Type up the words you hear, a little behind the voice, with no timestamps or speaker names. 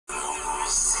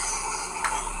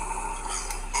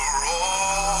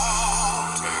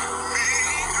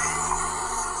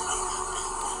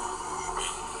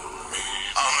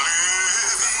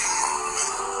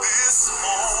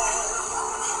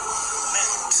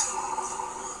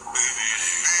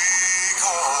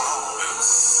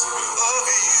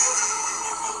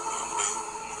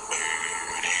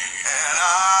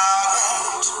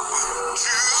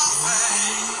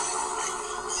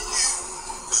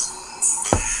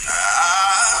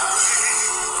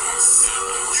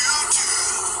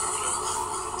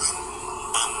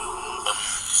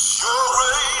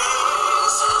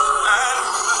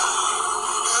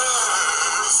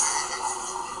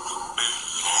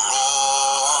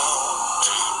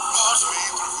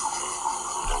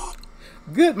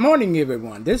Good morning,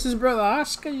 everyone. This is Brother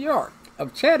Oscar York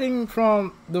of Chatting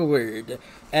from the Word,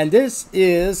 and this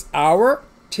is our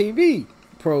TV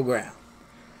program.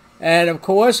 And of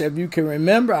course, if you can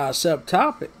remember, our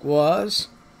subtopic was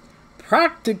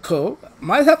practical.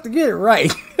 Might have to get it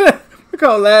right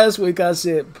because last week I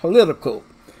said political,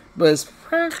 but it's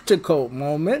practical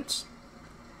moments,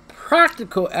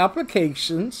 practical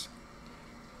applications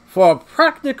for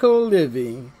practical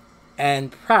living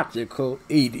and practical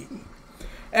eating.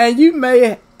 And you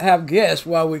may have guessed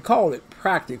why we call it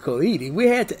practical eating. We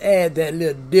had to add that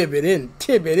little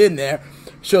tidbit in there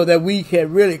so that we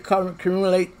can really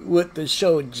correlate with the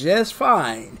show just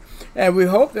fine. And we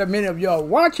hope that many of you are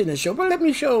watching the show. But let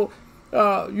me show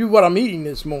you what I'm eating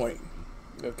this morning.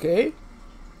 Okay?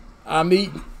 I'm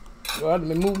eating, well, let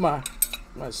me move my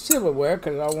silverware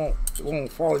because it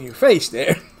won't fall in your face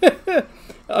there.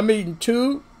 I'm eating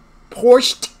 2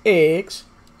 poached eggs,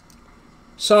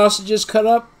 sausages cut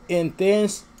up in thin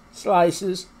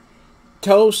slices,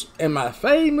 toast, and my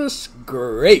famous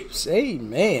grapes.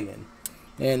 Amen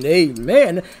and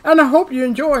amen. And I hope you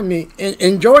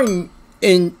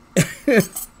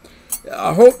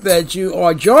I hope that you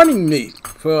are joining me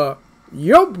for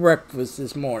your breakfast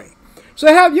this morning. So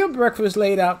have your breakfast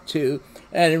laid out too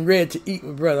and ready to eat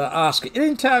with Brother Oscar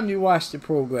anytime you watch the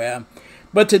program.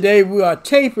 But today we are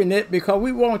taping it because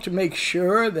we want to make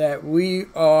sure that we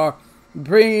are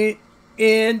bringing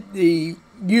in the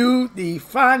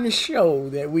finest show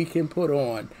that we can put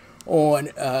on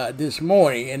this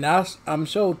morning. And I'm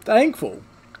so thankful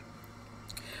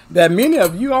that many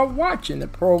of you are watching the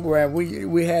program.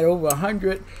 We had over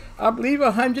 100, I believe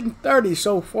 130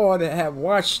 so far that have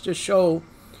watched the show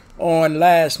on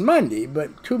last Monday,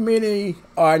 but too many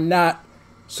are not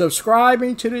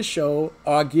subscribing to the show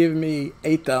or giving me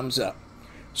a thumbs up.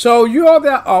 So you all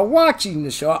that are watching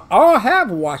the show or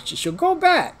have watched the show, go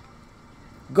back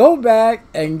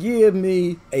and give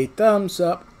me a thumbs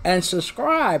up and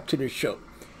subscribe to the show.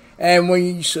 And when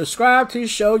you subscribe to the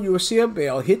show, you will see a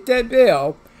bell. Hit that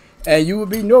bell and you will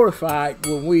be notified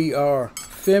when we are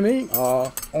filming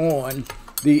or on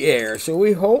the air. So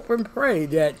we hope and pray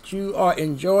that you are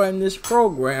enjoying this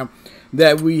program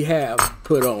that we have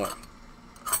put on.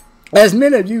 As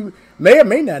many of you may or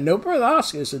may not know, Brother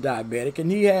Oscar is a diabetic, and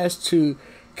he has to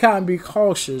kind of be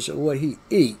cautious of what he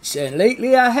eats. And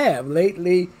lately I have. I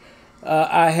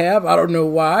don't know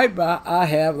why, but I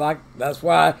have. That's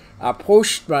why I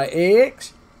poached my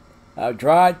eggs,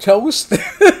 dried toast.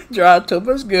 Dried toast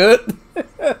is good.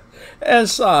 And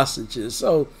sausages.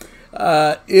 So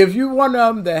if you're one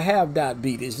of them that have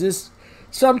diabetes,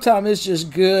 sometimes it's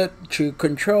just good to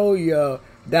control your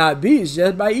diabetes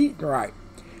just by eating right.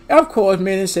 Of course,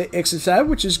 many say exercise,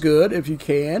 which is good if you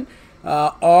can,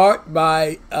 or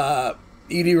by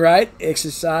eating right,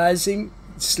 exercising,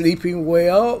 sleeping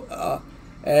well,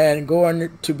 and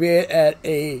going to bed at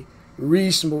a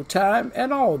reasonable time,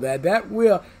 and all that. That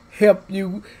will help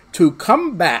you to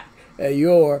combat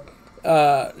your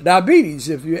diabetes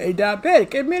if you're a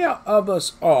diabetic, and many of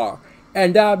us are.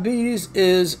 And diabetes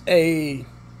is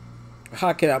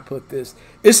how can I put this?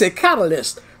 It's a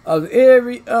catalyst of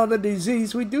every other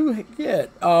disease we do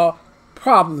get,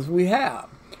 problems we have.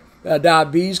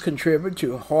 Diabetes contribute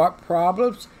to heart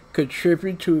problems,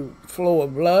 contribute to flow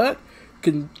of blood,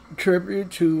 contribute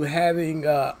to having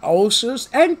ulcers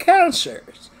and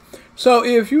cancers. So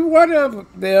if you're one of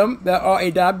them that are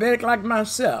a diabetic like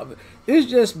myself, it's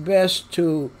just best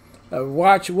to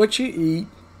watch what you eat,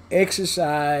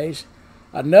 exercise,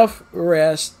 enough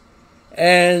rest,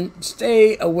 and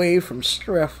stay away from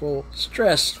stressful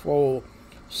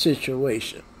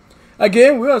situation.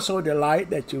 Again, we are so delighted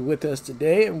that you're with us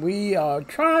today, and we are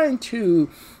trying to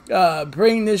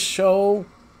bring this show.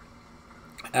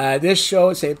 This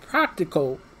show is a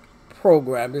practical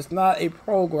program. It's not a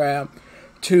program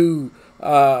to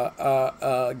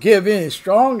give any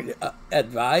strong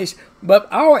advice, but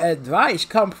our advice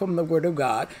comes from the Word of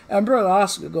God. And Brother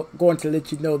Oscar is going to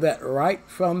let you know that right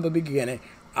from the beginning.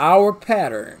 Our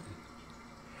pattern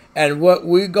and what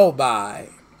we go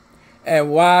by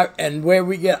and why and where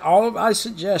we get all of our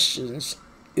suggestions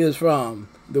is from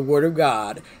the Word of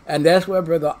God. And that's where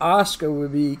Brother Oscar will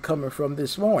be coming from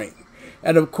this morning.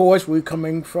 And of course, we're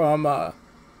coming from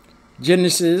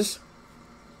Genesis,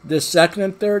 the 2nd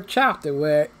and 3rd chapter,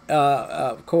 where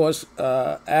of course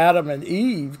Adam and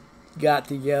Eve got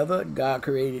together. God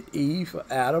created Eve for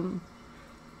Adam,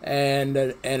 and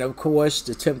of course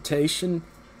the temptation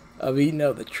of eating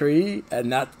of the tree, and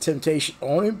not the temptation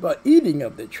only, but eating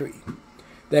of the tree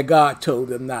that God told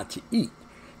them not to eat.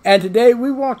 And today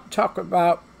we want to talk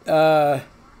about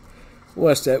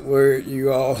what's that word,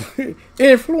 you all?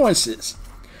 Influences.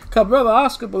 Because Brother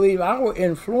Oscar believes our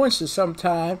influences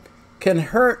sometimes can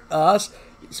hurt us,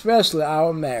 especially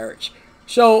our marriage.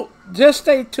 So just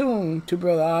stay tuned to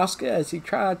Brother Oscar as he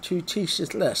tries to teach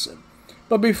this lesson.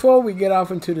 But before we get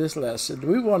off into this lesson,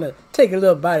 we want to take a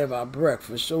little bite of our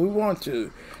breakfast. So we want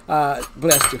to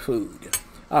bless the food.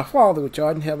 Our Father, which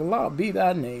art in heaven, Lord, be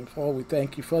thy name. Father, we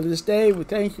thank you for this day. We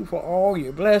thank you for all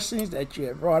your blessings that you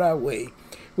have brought our way.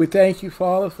 We thank you,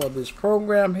 Father, for this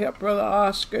program. Help Brother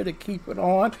Oscar to keep it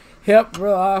on. Help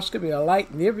Brother Oscar be a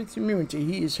light in every community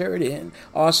he is heard in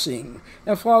or seen.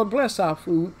 And Father, bless our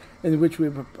food in which we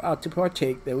are about to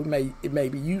partake, that it may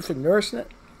be used for nourishment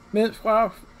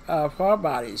for our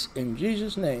bodies. In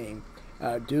Jesus' name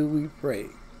do we pray.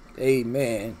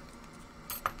 Amen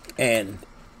and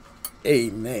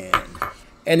amen.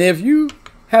 And if you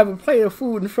have a plate of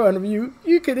food in front of you,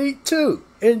 you can eat too.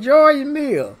 Enjoy your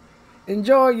meal.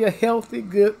 Enjoy your healthy,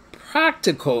 good,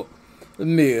 practical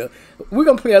meal. We're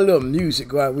going to play a little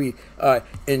music while we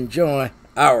enjoy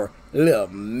our little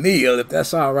meal, if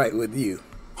that's all right with you.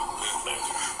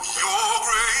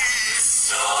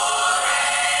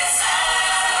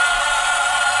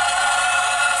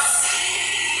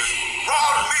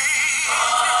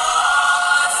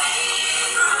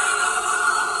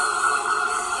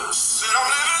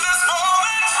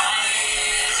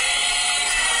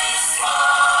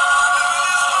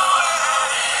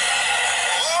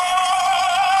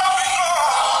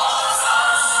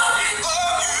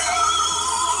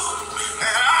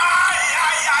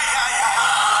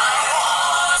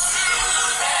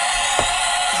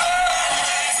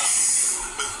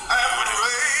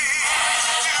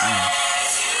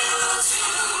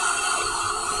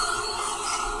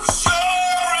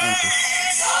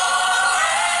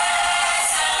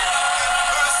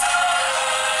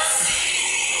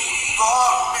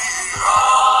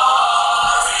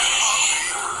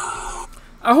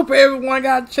 I hope everyone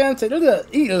got a chance to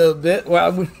eat a little bit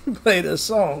while we play this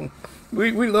song.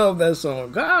 We love that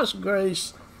song. God's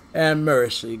grace and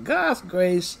mercy. God's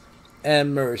grace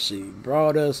and mercy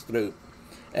brought us through.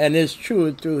 And it's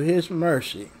true through his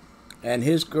mercy and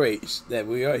his grace that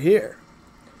we are here.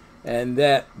 And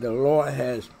that the Lord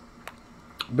has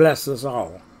blessed us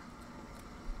all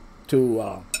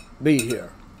to be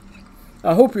here.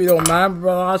 I hope you don't mind,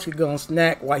 Brother Oscar going to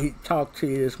snack while he talked to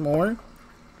you this morning.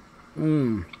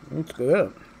 It's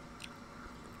good.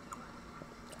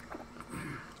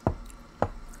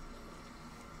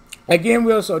 Again,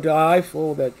 we're so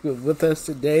delightful that you're with us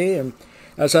today. And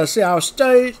as I say, our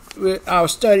studies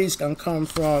can come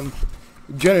from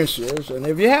Genesis. And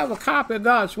if you have a copy of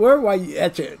God's Word while you're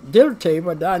at your dinner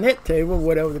table, dinette table,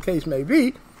 whatever the case may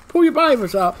be, pull your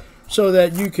Bibles out so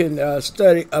that you can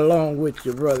study along with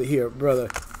your brother here, Brother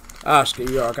Oscar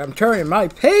York. I'm turning my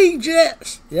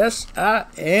pages. Yes, I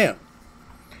am.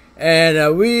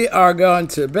 And we are going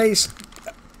to base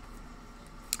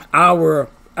our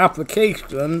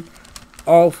application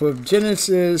off of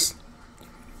Genesis,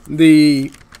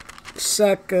 the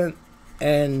second,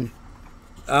 and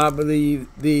I believe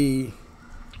the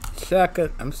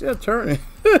second, I'm still turning,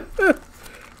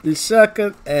 the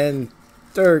second and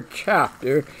third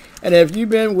chapter. And if you've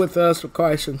been with us for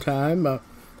quite some time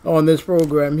on this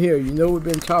program here, you know we've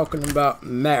been talking about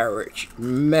marriage.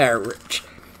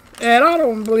 And I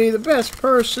don't believe the best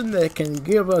person that can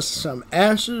give us some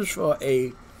answers for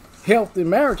a healthy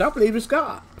marriage, I believe it's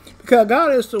God. Because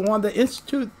God is the one that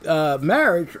instituted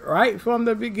marriage right from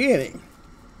the beginning.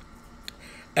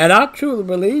 And I truly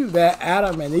believe that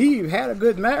Adam and Eve had a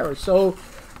good marriage. So,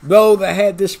 though they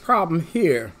had this problem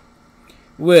here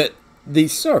with the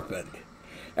serpent.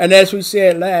 And as we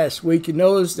said last week, you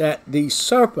notice that the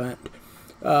serpent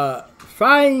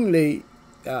finally,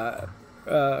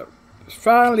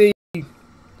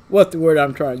 what the word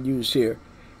I'm trying to use here,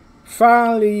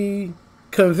 finally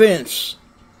convinced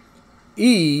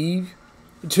Eve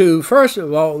to, first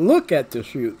of all, look at the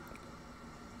fruit,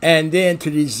 and then to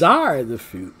desire the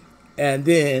fruit, and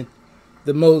then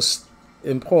the most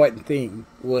important thing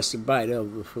was to bite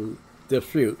of the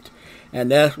fruit,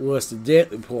 and that was the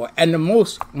deadly part, and the more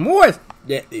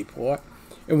deadly part,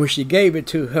 in which she gave it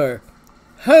to her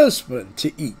husband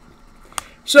to eat.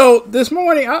 So this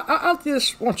morning, I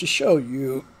just want to show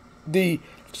you the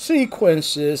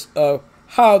sequences of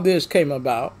how this came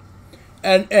about.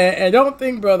 And don't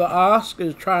think Brother Oscar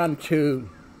is trying to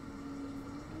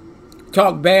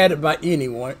talk bad about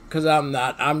anyone, because I'm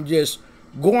not. I'm just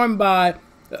going by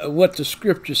what the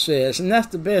scripture says. And that's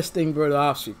the best thing Brother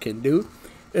Oscar can do,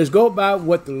 is go by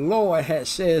what the Lord has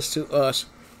says to us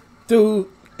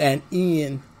through and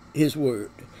in his word.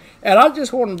 And I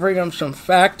just want to bring up some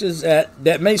factors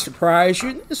that may surprise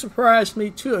you. It surprised me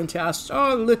too until I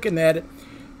started looking at it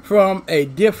from a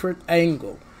different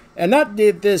angle. And I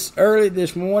did this early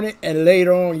this morning, and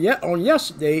later on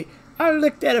yesterday, I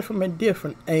looked at it from a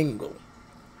different angle.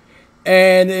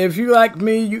 And if you like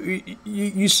me,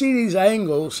 you see these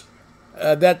angles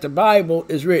that the Bible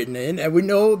is written in. And we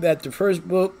know that the first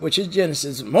book, which is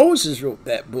Genesis, Moses wrote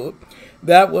that book.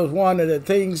 That was one of the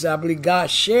things I believe God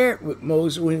shared with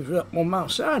Moses when he was up on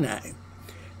Mount Sinai.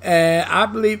 And I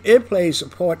believe it plays a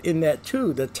part in that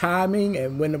too, the timing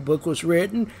and when the book was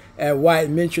written and why it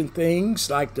mentioned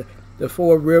things like the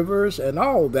four rivers and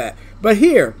all that. But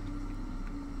here,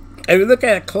 if you look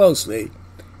at it closely,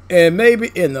 and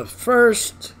maybe in the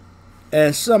first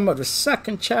and some of the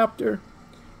second chapter,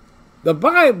 the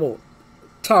Bible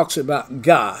talks about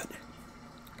God.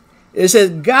 It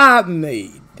says God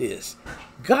made this.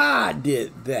 God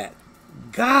did that.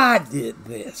 God did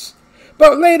this.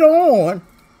 But later on,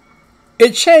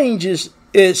 it changes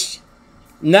its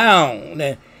noun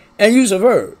and use a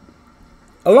verb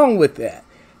along with that.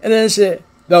 And then it said,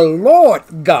 the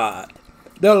Lord God.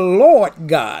 The Lord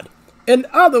God. In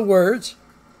other words,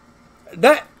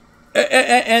 that,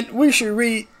 and we should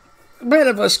read, many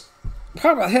of us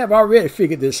probably have already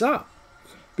figured this out.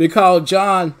 Because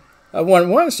John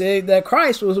 1:1 said that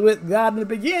Christ was with God in the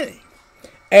beginning.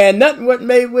 And nothing was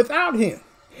made without him.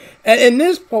 And in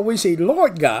this part we see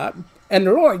Lord God, and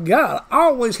the Lord God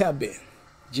always have been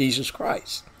Jesus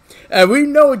Christ. And we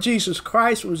know Jesus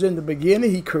Christ was in the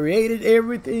beginning. He created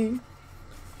everything.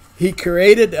 He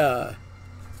created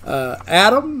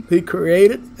Adam. He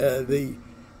created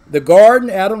the garden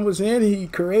Adam was in. He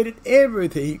created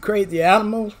everything. He created the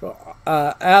animals for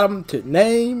Adam to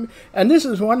name. And this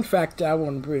is one factor I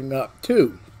want to bring up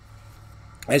too.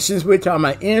 And since we're talking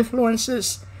about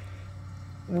influences,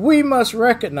 we must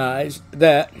recognize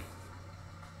that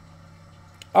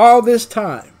all this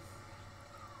time,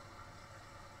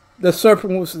 the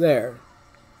serpent was there,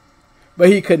 but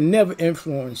he could never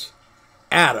influence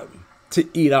Adam to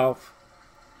eat off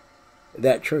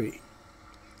that tree.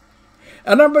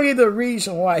 And I believe the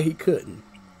reason why he couldn't,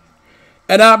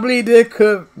 and I believe it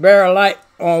could bear light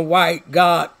on why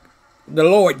God, the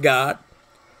Lord God,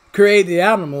 created the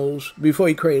animals before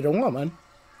he created a woman,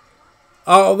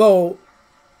 although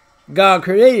God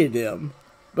created them.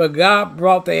 But God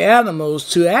brought the animals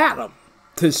to Adam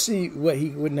to see what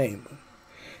he would name them.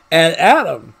 And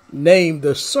Adam named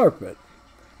the serpent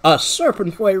a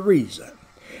serpent for a reason.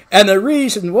 And the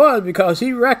reason was because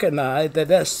he recognized that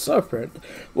that serpent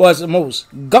was the most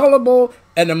gullible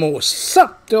and the most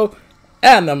subtle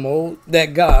animal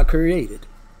that God created.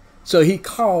 So he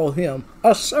called him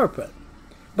a serpent.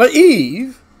 But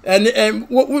Eve, and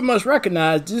what we must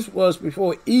recognize, this was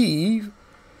before Eve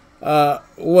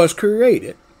was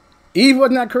created. Eve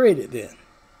was not created then,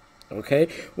 okay,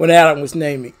 when Adam was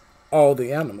naming all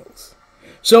the animals.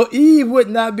 So Eve would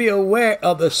not be aware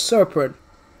of the serpent's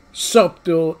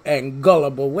subtle and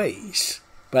gullible ways,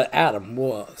 but Adam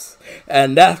was.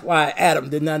 And that's why Adam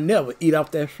did not never eat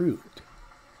off that fruit.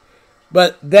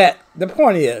 But the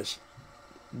point is,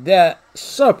 that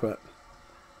serpent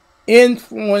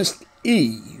influenced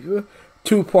Eve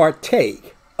to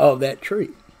partake of that tree.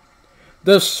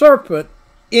 The serpent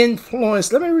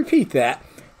influenced, let me repeat that,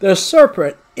 the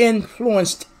serpent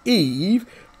influenced Eve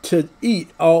to eat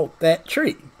off that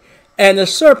tree. And the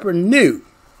serpent knew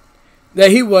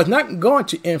that he was not going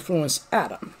to influence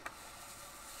Adam.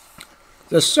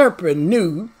 The serpent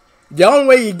knew the only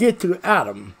way you get to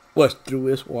Adam was through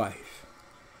his wife.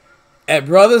 And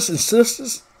brothers and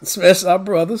sisters, especially our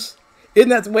brothers, isn't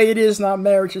that the way it is in our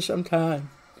marriages sometimes?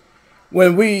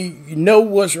 When we know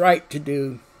what's right to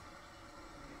do,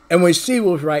 and we see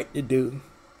what's right to do,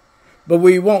 but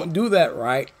we won't do that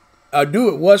right, or do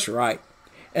it what's right.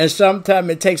 And sometimes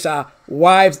it takes our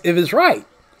wives, if it's right,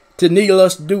 to needle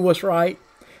us to do what's right.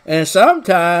 And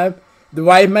sometimes the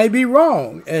wife may be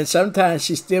wrong, and sometimes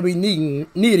she still be needing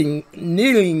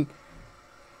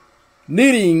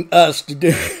us to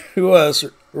do what's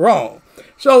wrong.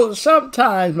 So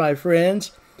sometimes, my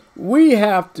friends, we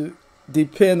have to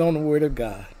depend on the Word of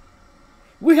God.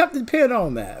 We have to depend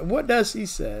on that. What does he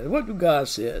say? What do God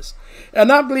says?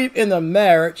 And I believe in a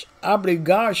marriage, I believe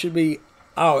God should be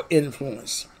our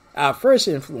influence, our first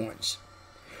influence.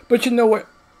 But you know what?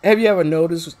 Have you ever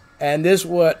noticed, and this is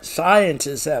what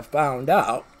scientists have found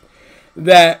out,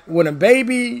 that when a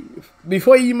baby,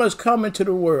 before he must come into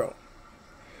the world,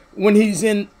 when he's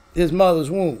in his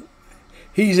mother's womb,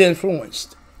 he's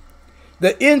influenced.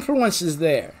 The influence is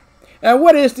there. And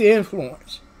what is the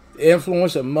influence? The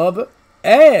influence of mother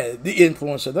and the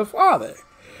influence of the father.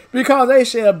 Because they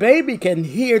say a baby can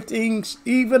hear things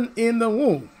even in the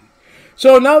womb.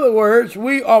 So in other words,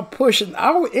 we are pushing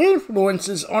our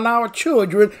influences on our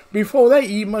children before they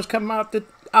even must come out the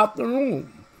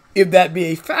room, if that be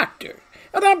a factor.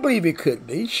 And I believe it could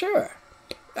be, sure.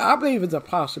 I believe it's a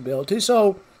possibility.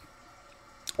 So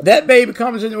that baby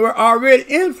comes in, we're already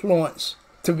influenced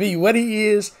to be what he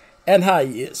is and how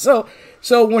he is. So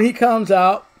when he comes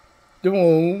out the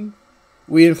womb,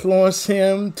 we influence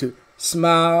him to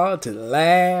smile, to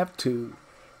laugh, to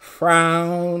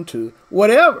frown, to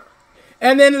whatever.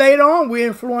 And then later on, we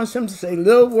influence him to say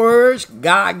little words,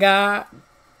 gaga,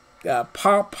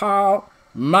 paw,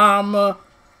 mama.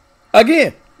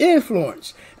 Again,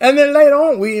 influence. And then later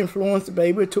on, we influence the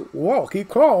baby to walk. He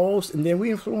crawls, and then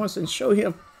we influence and show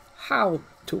him how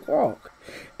to walk.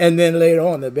 And then later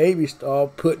on, the baby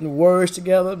start putting words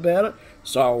together better,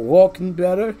 start walking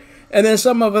better. And then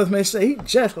some of us may say, he's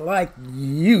just like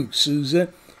you,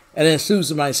 Susan. And then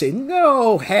Susan might say,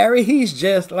 no, Harry, he's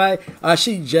just like, or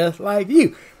she's just like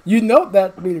you. You know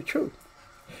that to be the truth.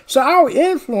 So our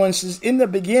influences in the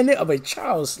beginning of a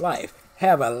child's life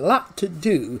have a lot to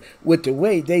do with the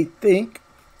way they think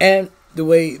and the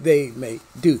way they may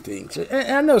do things.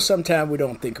 And I know sometimes we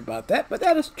don't think about that, but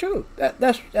that is true.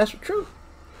 That's the truth.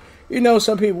 You know,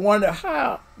 some people wonder,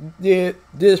 how did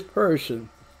this person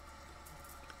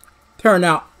turn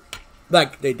out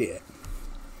like they did?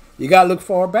 You got to look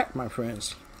far back, my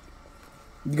friends.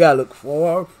 You got to look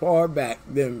far back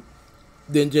than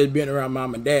just being around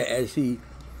mom and dad as he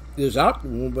is out the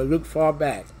womb, but look far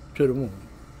back to the womb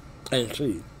and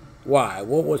see why.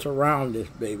 What was around this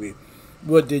baby?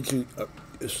 What did you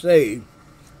say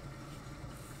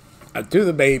to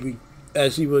the baby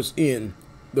as he was in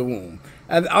the womb?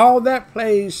 And all that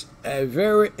plays a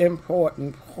very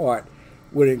important part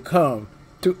when it comes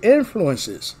to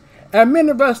influences. And many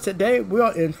of us today, we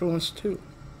are influenced too.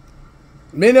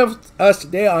 Many of us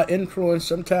today are influenced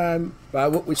sometimes by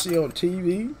what we see on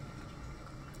TV.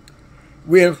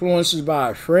 We're influenced by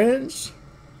our friends.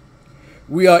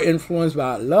 We are influenced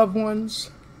by our loved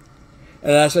ones.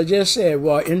 And as I just said, we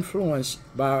are influenced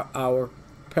by our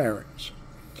parents.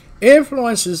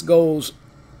 Influences goes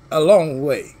a long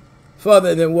way,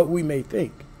 further than what we may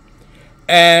think.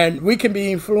 And we can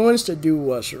be influenced to do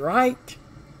what's right,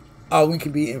 or we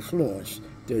can be influenced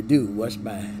to do what's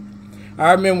bad.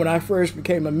 I remember when I first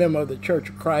became a member of the Church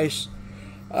of Christ.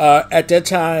 At that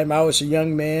time, I was a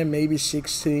young man, maybe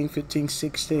 15,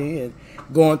 16, and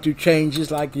going through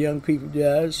changes like young people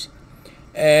does.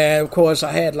 And of course,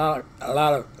 I had a lot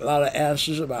of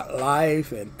answers about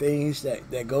life and things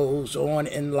that goes on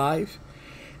in life.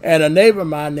 And a neighbor of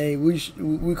mine named,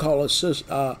 we call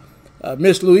her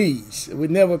Miss Louise. We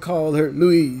never called her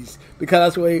Louise because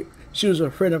that's the way she was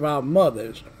a friend of our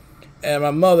mother's. And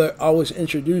my mother always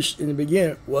introduced in the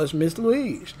beginning was Miss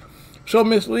Louise. So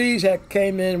Miss Louise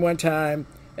came in one time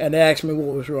and asked me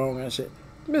what was wrong. I said,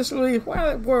 Miss Louise,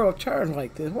 why did the world turn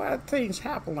like this? Why do things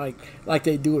happen like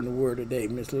they do in the world today,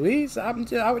 Miss Louise? I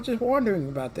was just wondering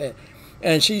about that.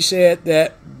 And she said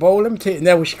that, Bo, let me tell you, and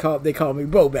that's what they called me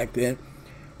Bo back then.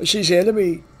 But she said,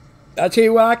 I'll tell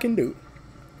you what I can do.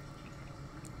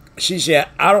 She said,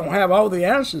 I don't have all the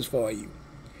answers for you,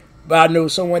 but I know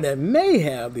someone that may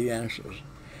have the answers.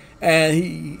 And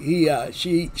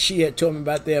she had told me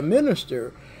about their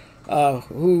minister,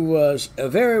 who was a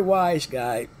very wise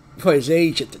guy for his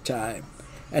age at the time.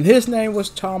 And his name was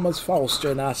Thomas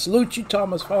Foster. And I salute you,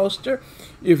 Thomas Foster,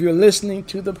 if you're listening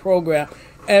to the program.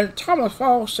 And Thomas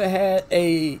Foster had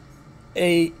a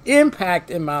impact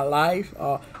in my life,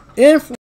 influence